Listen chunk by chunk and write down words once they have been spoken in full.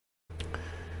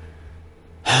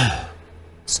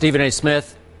Stephen A.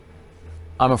 Smith,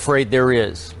 I'm afraid there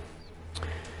is.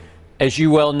 As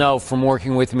you well know from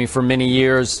working with me for many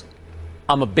years,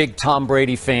 I'm a big Tom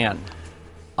Brady fan.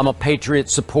 I'm a Patriot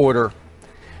supporter.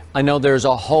 I know there's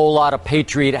a whole lot of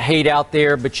Patriot hate out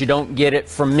there, but you don't get it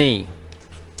from me.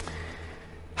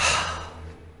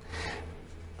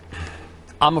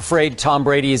 I'm afraid Tom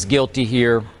Brady is guilty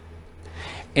here,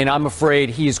 and I'm afraid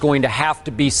he is going to have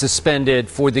to be suspended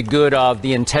for the good of,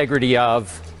 the integrity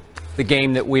of, the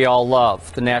game that we all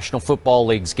love, the National Football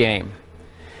League's game.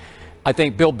 I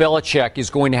think Bill Belichick is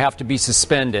going to have to be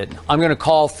suspended. I'm going to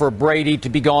call for Brady to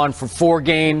be gone for 4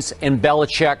 games and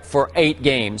Belichick for 8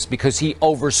 games because he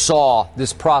oversaw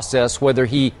this process, whether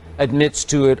he admits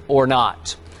to it or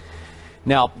not.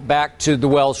 Now, back to the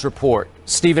Wells report.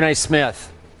 Stephen A.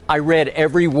 Smith, I read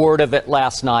every word of it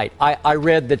last night. I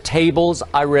read the tables,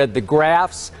 I read the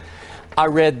graphs, I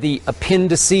read the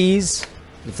appendices,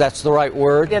 if that's the right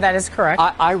word. Yeah, that is correct.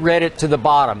 I read it to the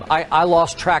bottom. I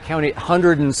lost track how many,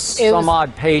 100 and some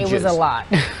odd pages. It was a lot.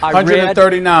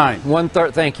 139.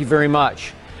 Thank you very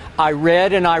much. I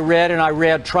read and I read and I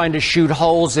read, trying to shoot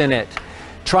holes in it,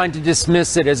 trying to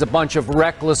dismiss it as a bunch of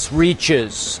reckless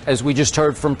reaches, as we just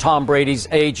heard from Tom Brady's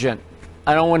agent.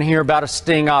 I don't want to hear about a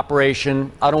sting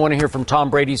operation. I don't want to hear from Tom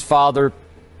Brady's father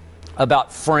about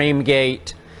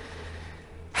Framegate.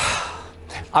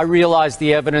 I realize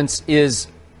the evidence is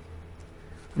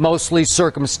mostly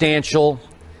circumstantial,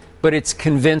 but it's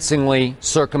convincingly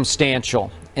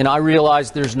circumstantial. And I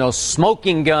realize there's no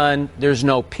smoking gun, there's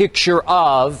no picture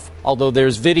of, although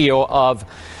there's video of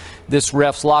this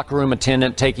ref's locker room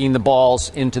attendant taking the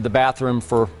balls into the bathroom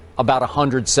for about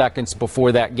 100 seconds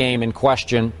before that game in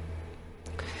question.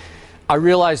 I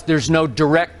realize there's no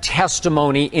direct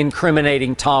testimony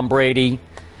incriminating Tom Brady,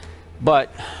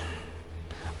 but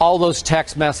all those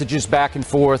text messages back and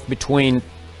forth between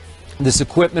this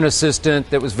equipment assistant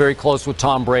that was very close with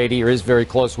Tom Brady, or is very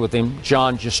close with him,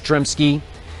 John Jastrzemski,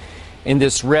 and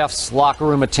this ref's locker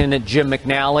room attendant, Jim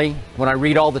McNally. When I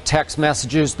read all the text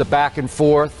messages, the back and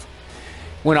forth,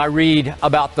 when I read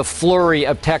about the flurry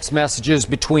of text messages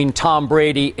between Tom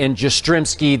Brady and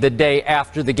Jastrzemski the day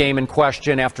after the game in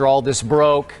question, after all this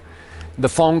broke, the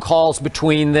phone calls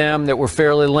between them that were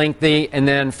fairly lengthy, and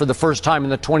then for the first time in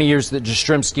the 20 years that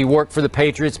Jastrzemski worked for the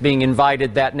Patriots, being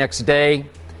invited that next day,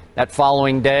 that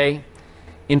following day,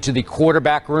 into the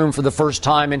quarterback room for the first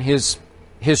time in his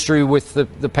history with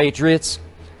the Patriots.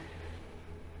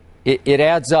 It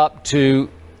adds up to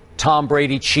Tom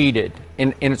Brady cheated.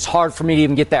 And it's hard for me to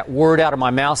even get that word out of my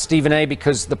mouth, Stephen A.,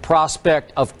 because the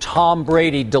prospect of Tom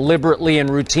Brady deliberately and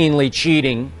routinely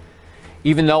cheating,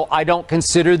 even though I don't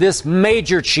consider this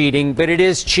major cheating, but it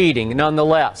is cheating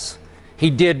nonetheless.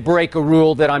 He did break a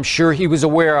rule that I'm sure he was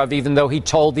aware of, even though he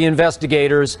told the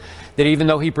investigators that even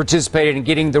though he participated in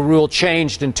getting the rule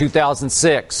changed in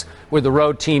 2006, where the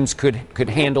road teams could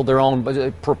handle their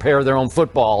own, prepare their own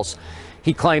footballs,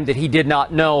 he claimed that he did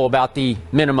not know about the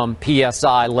minimum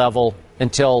PSI level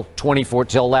until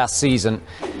last season.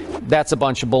 That's a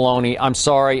bunch of baloney. I'm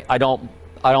sorry, I don't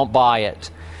buy it.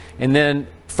 And then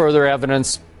further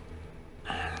evidence,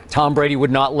 Tom Brady would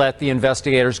not let the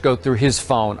investigators go through his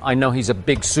phone. I know he's a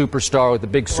big superstar with a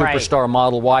big superstar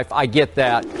model wife. I get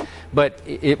that. But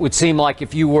it would seem like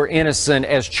if you were innocent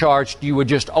as charged, you would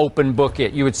just open book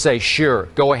it. You would say, sure,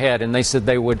 go ahead. And they said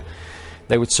they would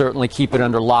certainly keep it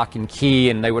under lock and key,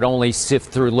 and they would only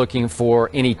sift through looking for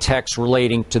any text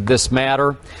relating to this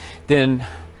matter. Then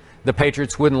the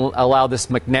Patriots wouldn't allow this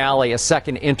McNally a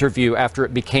second interview after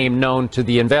it became known to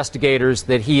the investigators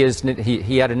that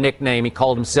he had a nickname. He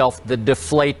called himself the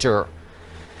Deflator.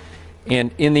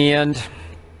 And in the end,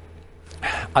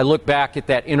 I look back at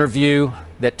that interview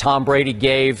that Tom Brady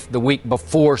gave the week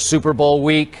before Super Bowl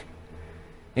week,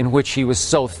 in which he was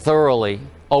so thoroughly,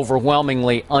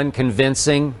 overwhelmingly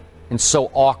unconvincing and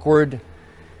so awkward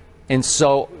and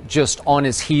so just on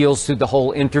his heels through the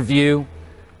whole interview,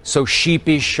 so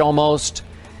sheepish almost.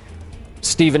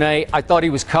 Stephen A., I thought he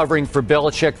was covering for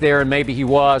Belichick there, and maybe he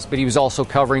was, but he was also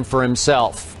covering for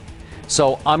himself.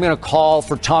 So I'm going to call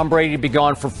for Tom Brady to be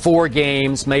gone for 4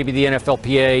 games. Maybe the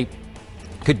NFLPA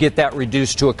could get that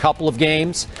reduced to a couple of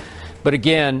games. But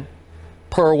again,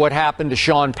 per what happened to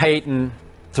Sean Payton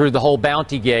through the whole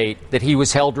Bounty Gate, that he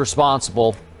was held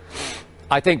responsible,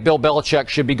 I think Bill Belichick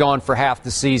should be gone for half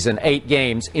the season, 8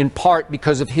 games, in part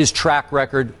because of his track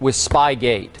record with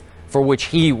Spygate, for which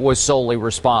he was solely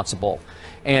responsible,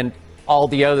 and all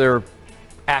the other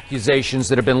accusations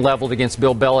that have been leveled against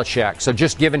Bill Belichick. So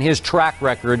just given his track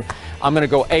record, I'm going to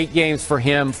go 8 games for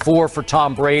him, 4 for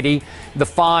Tom Brady. The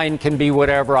fine can be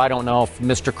whatever. I don't know if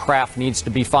Mr. Kraft needs to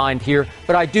be fined here,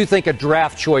 but I do think a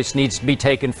draft choice needs to be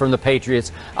taken from the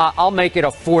Patriots. I'll make it a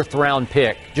 4th-round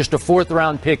pick, just a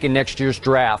 4th-round pick in next year's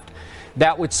draft.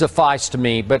 That would suffice to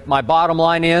me. But my bottom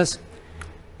line is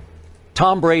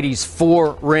Tom Brady's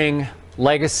 4-ring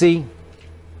legacy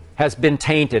has been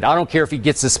tainted. I don't care if he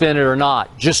gets suspended or not.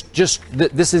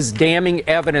 This is damning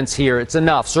evidence here. It's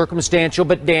enough. Circumstantial,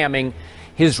 but damning.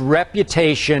 His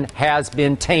reputation has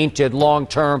been tainted long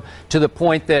term to the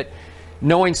point that,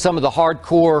 knowing some of the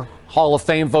hardcore Hall of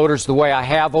Fame voters the way I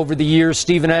have over the years,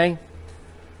 Stephen A.,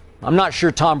 I'm not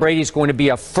sure Tom Brady's going to be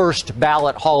a first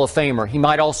ballot Hall of Famer. He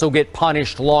might also get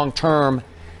punished long term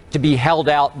to be held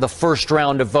out the first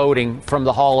round of voting from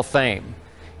the Hall of Fame.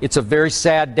 It's a very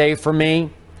sad day for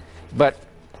me, but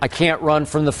I can't run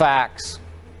from the facts.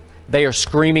 They are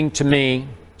screaming to me,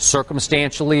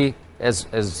 circumstantially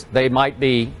as they might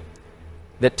be,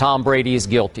 that Tom Brady is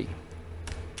guilty.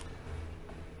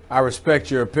 I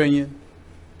respect your opinion.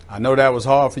 I know that was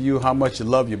hard for you, how much you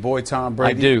love your boy Tom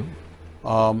Brady. I do.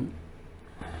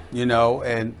 You know,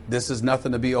 and this is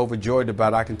nothing to be overjoyed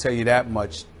about. I can tell you that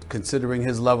much, considering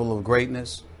his level of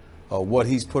greatness, what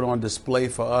he's put on display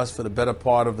for us for the better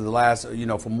part of the last,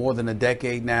 for more than a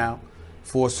decade now.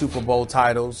 4 Super Bowl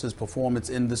titles, his performance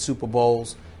in the Super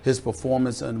Bowls, his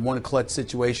performance in one clutch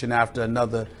situation after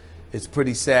another. It's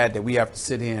pretty sad that we have to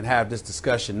sit here and have this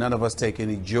discussion. None of us take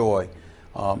any joy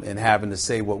in having to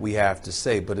say what we have to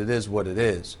say, but it is what it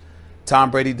is.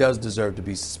 Tom Brady does deserve to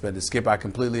be suspended. Skip, I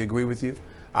completely agree with you.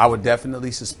 I would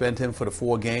definitely suspend him for the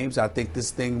 4 games. I think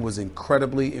this thing was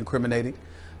incredibly incriminating,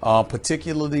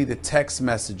 particularly the text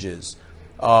messages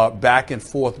back and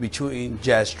forth between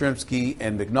Jastrzemski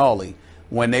and McNally,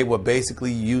 when they were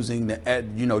basically using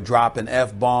the, dropping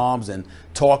F-bombs and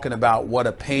talking about what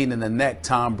a pain in the neck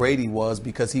Tom Brady was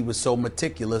because he was so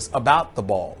meticulous about the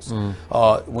balls.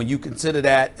 When you consider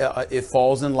that, it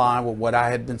falls in line with what I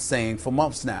had been saying for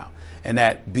months now, and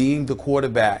that being the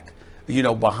quarterback,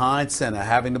 behind center,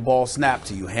 having the ball snapped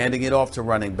to you, handing it off to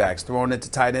running backs, throwing it to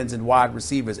tight ends and wide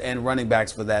receivers and running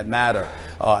backs for that matter,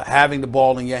 having the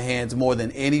ball in your hands more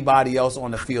than anybody else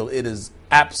on the field, it is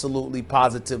absolutely,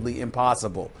 positively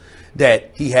impossible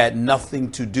that he had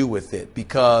nothing to do with it,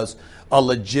 because a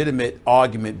legitimate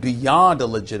argument, beyond a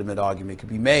legitimate argument, could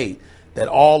be made that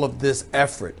all of this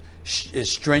effort,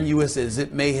 as strenuous as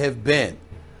it may have been,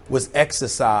 was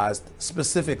exercised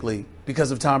specifically because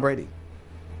of Tom Brady.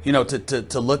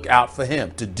 To look out for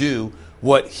him, to do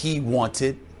what he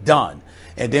wanted done.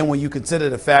 And then when you consider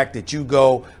the fact that you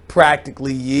go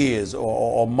practically years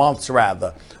or months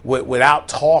rather without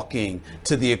talking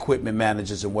to the equipment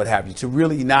managers and what have you, to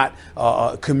really not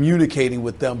communicating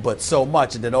with them but so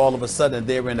much, and then all of a sudden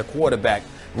they're in the quarterback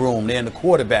room, they're in the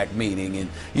quarterback meeting,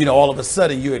 and all of a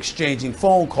sudden you're exchanging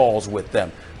phone calls with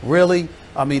them. Really?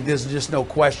 I mean, there's just no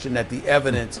question that the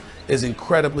evidence is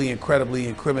incredibly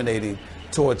incriminating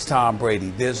towards Tom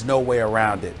Brady. There's no way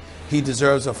around it. He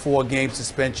deserves a 4-game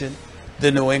suspension. The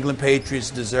New England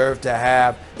Patriots deserve to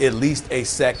have at least a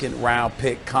 2nd-round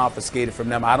pick confiscated from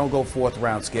them. I don't go 4th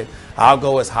round, Skip. I'll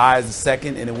go as high as the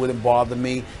 2nd, and it wouldn't bother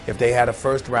me if they had a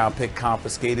 1st-round pick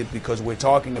confiscated, because we're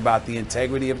talking about the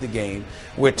integrity of the game.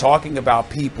 We're talking about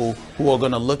people who are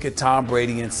going to look at Tom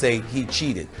Brady and say he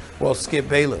cheated. Well, Skip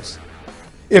Bayless,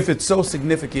 if it's so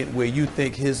significant where you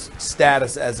think his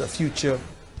status as a future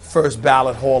first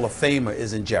ballot Hall of Famer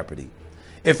is in jeopardy,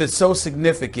 if it's so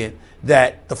significant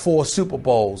that the 4 Super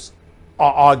Bowls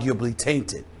are arguably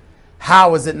tainted,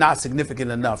 how is it not significant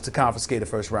enough to confiscate a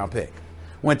 1st-round pick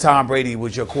when Tom Brady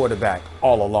was your quarterback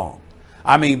all along?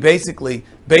 I mean, basically,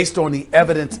 based on the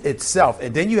evidence itself.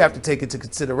 And then you have to take into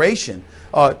consideration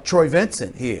Troy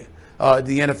Vincent here,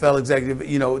 the NFL executive, the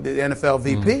NFL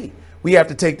VP. We have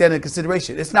to take that into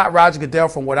consideration. It's not Roger Goodell,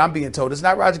 from what I'm being told. It's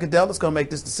not Roger Goodell that's going to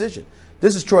make this decision.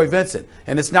 This is Troy Vincent.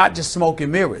 And it's not just smoke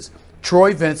and mirrors.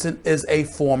 Troy Vincent is a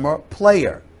former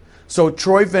player. So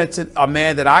Troy Vincent, a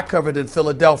man that I covered in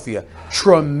Philadelphia,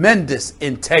 tremendous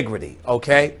integrity,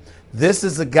 okay? This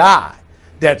is a guy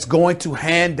that's going to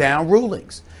hand down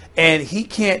rulings. And he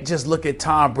can't just look at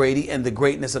Tom Brady and the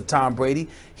greatness of Tom Brady.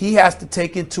 He has to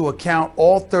take into account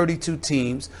all 32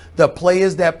 teams, the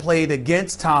players that played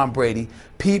against Tom Brady,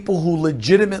 people who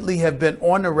legitimately have been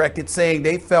on the record saying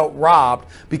they felt robbed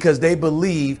because they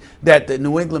believe that the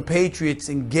New England Patriots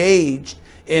engaged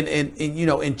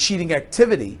in cheating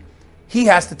activity. He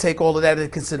has to take all of that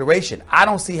into consideration. I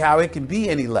don't see how it can be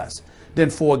any less than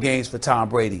 4 games for Tom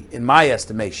Brady, in my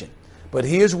estimation. But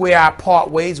here's where I part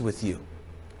ways with you.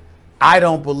 I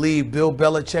don't believe Bill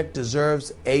Belichick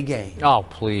deserves a game. Oh,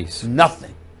 please.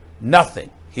 Nothing.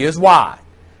 Here's why.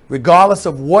 Regardless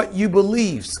of what you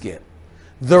believe, Skip,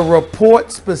 the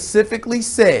report specifically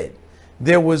said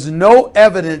there was no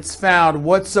evidence found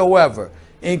whatsoever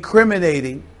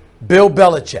incriminating Bill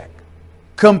Belichick.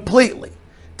 Completely.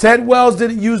 Ted Wells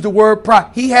didn't use the word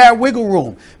he had wiggle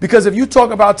room, because if you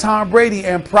talk about Tom Brady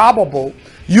and probable,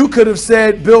 you could have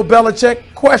said Bill Belichick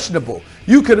questionable.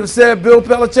 You could have said Bill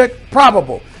Belichick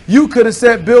probable. You could have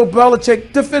said Bill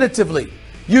Belichick definitively.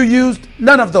 You used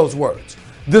none of those words.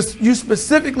 You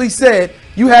specifically said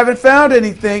you haven't found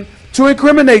anything to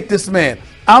incriminate this man.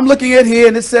 I'm looking at here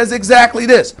and it says exactly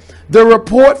this. The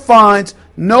report finds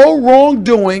no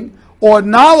wrongdoing or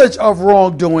knowledge of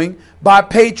wrongdoing by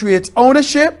Patriots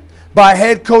ownership, by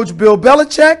head coach Bill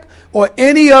Belichick, or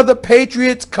any other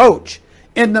Patriots coach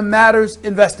in the matters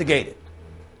investigated.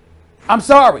 I'm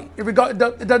sorry. It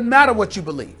doesn't matter what you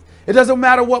believe. It doesn't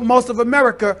matter what most of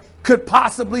America could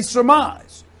possibly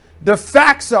surmise. The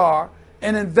facts are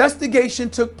an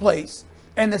investigation took place,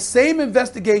 and the same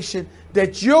investigation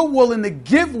that you're willing to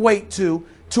give weight to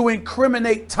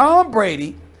incriminate Tom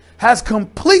Brady has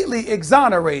completely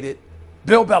exonerated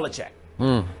Bill Belichick.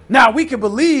 Now, we can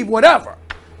believe whatever,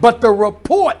 but the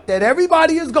report that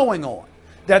everybody is going on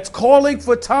that's calling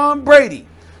for Tom Brady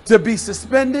to be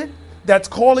suspended, that's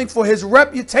calling for his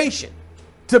reputation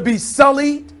to be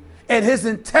sullied and his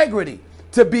integrity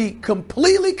to be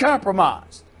completely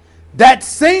compromised, that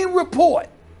same report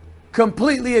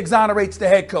completely exonerates the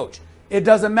head coach. It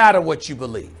doesn't matter what you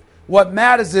believe. What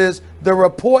matters is the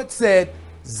report said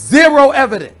zero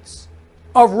evidence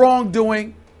of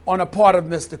wrongdoing on the part of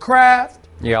Mr. Kraft,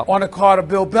 on the part of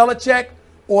Bill Belichick,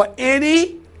 or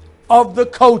any of the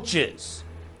coaches.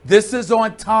 This is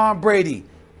on Tom Brady,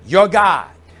 your guy,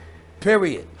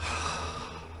 period.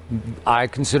 I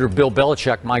consider Bill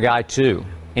Belichick my guy, too,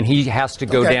 and he has to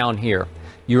go down here.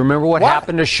 You remember what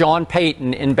happened to Sean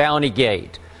Payton in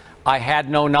Bountygate? I had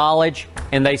no knowledge,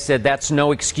 and they said that's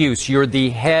no excuse. You're the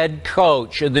head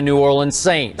coach of the New Orleans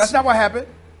Saints. That's not what happened.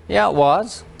 Yeah, it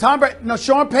was.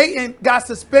 Sean Payton got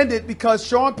suspended because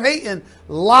Sean Payton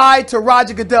lied to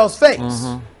Roger Goodell's face.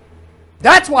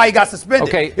 That's why he got suspended.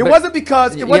 Okay, it wasn't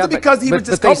because he was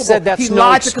just culpable. They said that's he no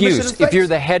lied to excuse. If you're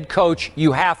the head coach,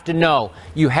 you have to know.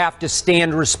 You have to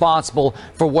stand responsible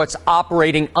for what's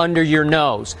operating under your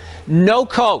nose. No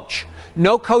coach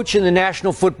in the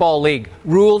National Football League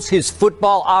rules his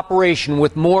football operation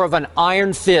with more of an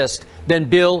iron fist than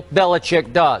Bill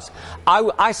Belichick does.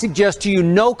 I suggest to you,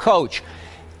 no coach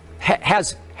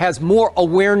has more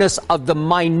awareness of the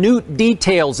minute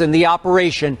details in the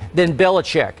operation than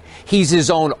Belichick. He's his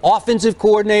own offensive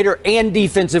coordinator and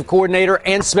defensive coordinator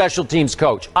and special teams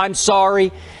coach. I'm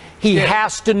sorry. He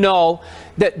has to know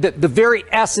that the very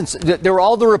essence, there were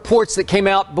all the reports that came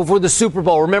out before the Super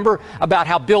Bowl. Remember about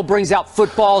how Bill brings out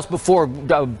footballs before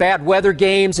bad weather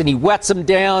games and he wets them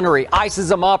down or he ices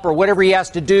them up or whatever he has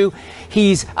to do.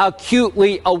 He's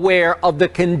acutely aware of the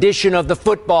condition of the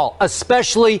football,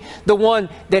 especially the one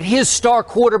that his star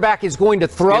quarterback is going to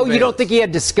throw. You don't think he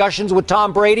had discussions with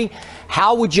Tom Brady?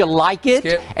 How would you like it?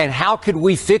 Skip. And how could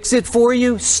we fix it for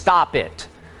you? Stop it.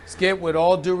 Skip, with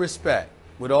all due respect,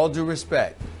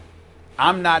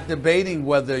 I'm not debating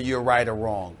whether you're right or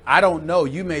wrong. I don't know.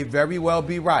 You may very well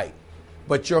be right.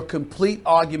 But your complete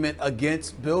argument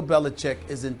against Bill Belichick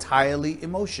is entirely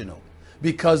emotional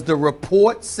because the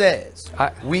report says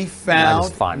we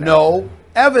found no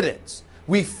evidence.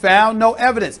 We found no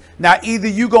evidence. Now, either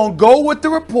you're going to go with the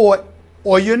report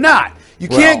or you're not. You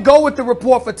can't go with the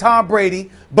report for Tom Brady,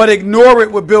 but ignore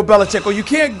it with Bill Belichick. Or you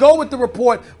can't go with the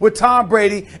report with Tom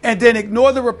Brady and then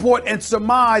ignore the report and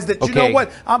surmise that, you know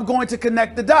what, I'm going to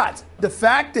connect the dots. The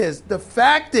fact is,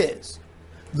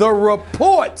 the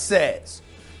report says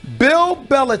Bill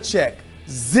Belichick,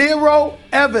 zero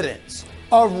evidence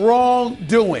of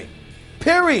wrongdoing,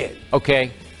 period.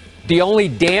 Okay. The only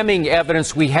damning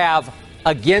evidence we have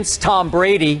against Tom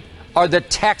Brady are the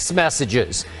text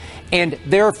messages. And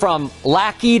they're from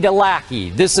lackey to lackey.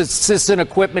 This assistant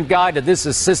equipment guy to this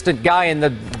assistant guy in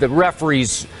the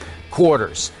referee's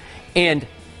quarters. And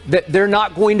they're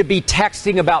not going to be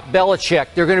texting about Belichick.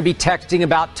 They're going to be texting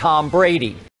about Tom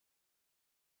Brady.